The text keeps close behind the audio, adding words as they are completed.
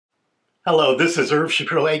Hello, this is Irv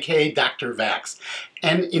Shapiro, aka Dr. Vax,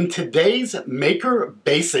 and in today's Maker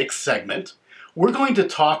Basics segment, we're going to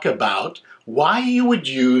talk about why you would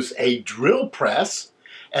use a drill press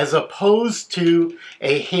as opposed to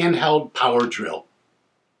a handheld power drill.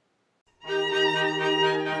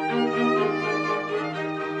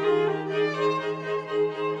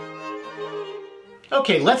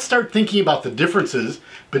 Okay, let's start thinking about the differences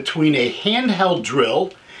between a handheld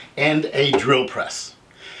drill and a drill press.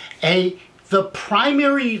 The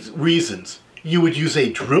primary reasons you would use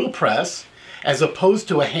a drill press as opposed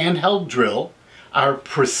to a handheld drill are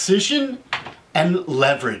precision and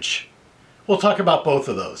leverage. We'll talk about both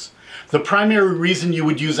of those. The primary reason you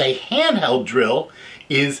would use a handheld drill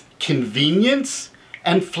is convenience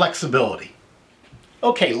and flexibility.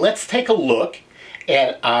 Okay, let's take a look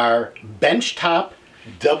at our Benchtop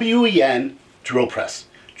WEN drill press.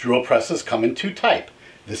 Drill presses come in two types.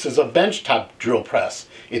 This is a benchtop drill press.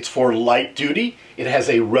 It's for light duty. It has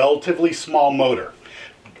a relatively small motor.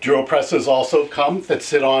 Drill presses also come that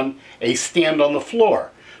sit on a stand on the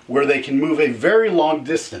floor where they can move a very long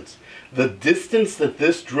distance. The distance that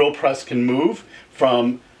this drill press can move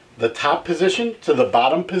from the top position to the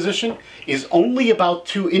bottom position is only about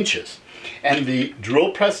 2 inches. And the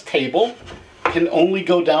drill press table can only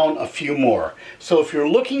go down a few more. So if you're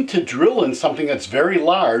looking to drill in something that's very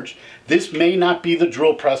large, this may not be the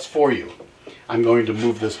drill press for you. I'm going to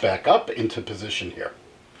move this back up into position here.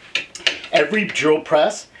 Every drill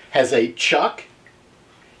press has a chuck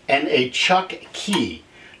and a chuck key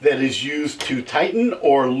that is used to tighten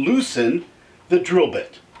or loosen the drill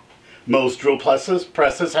bit. Most drill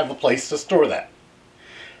presses have a place to store that.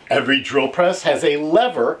 Every drill press has a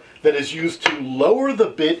lever that is used to lower the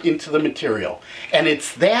bit into the material. And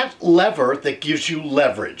it's that lever that gives you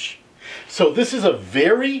leverage. So this is a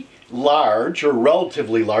very large, or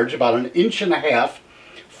relatively large, about 1.5 inches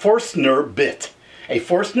Forstner bit. A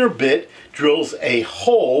Forstner bit drills a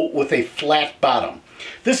hole with a flat bottom.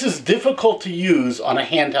 This is difficult to use on a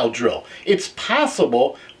handheld drill. It's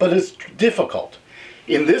possible, but it's difficult.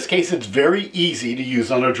 In this case, it's very easy to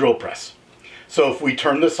use on a drill press. So if we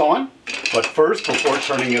turn this on, but first, before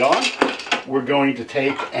turning it on, we're going to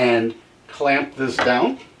take and clamp this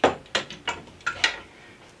down.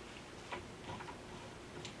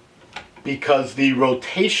 Because the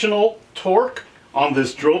rotational torque on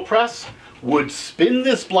this drill press would spin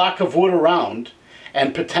this block of wood around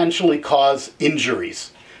and potentially cause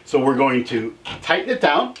injuries. So we're going to tighten it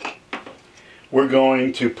down. We're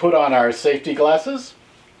going to put on our safety glasses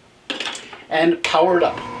and power it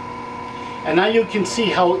up. And now you can see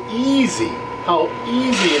how easy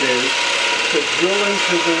it is to drill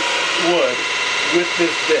into this wood with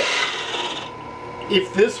this bit.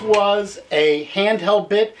 If this was a handheld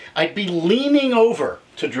bit, I'd be leaning over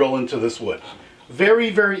to drill into this wood. Very,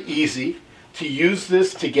 very easy to use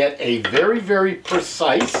this to get a very, very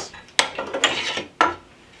precise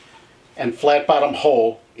and flat bottom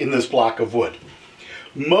hole in this block of wood.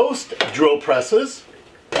 Most drill presses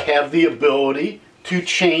have the ability to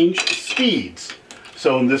change speeds.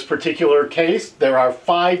 So in this particular case, there are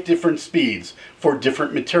 5 different speeds for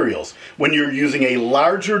different materials. When you're using a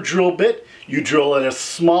larger drill bit, you drill at a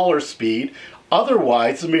smaller speed.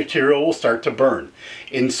 Otherwise, the material will start to burn.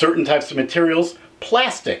 In certain types of materials,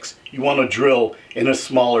 plastics, you want to drill in a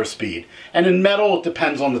smaller speed. And in metal, it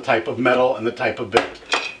depends on the type of metal and the type of bit.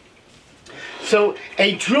 So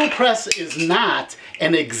a drill press is not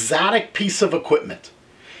an exotic piece of equipment.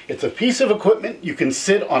 It's a piece of equipment you can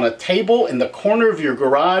sit on a table in the corner of your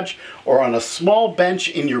garage or on a small bench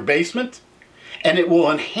in your basement, and it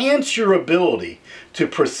will enhance your ability to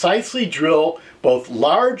precisely drill both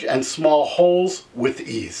large and small holes with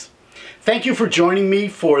ease. Thank you for joining me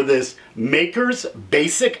for this Maker's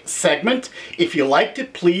Basic segment. If you liked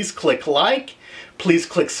it, please click like. Please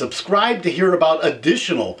click subscribe to hear about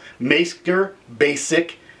additional Maker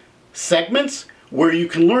Basic segments where you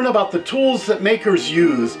can learn about the tools that makers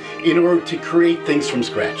use in order to create things from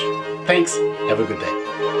scratch. Thanks. Have a good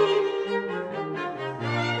day.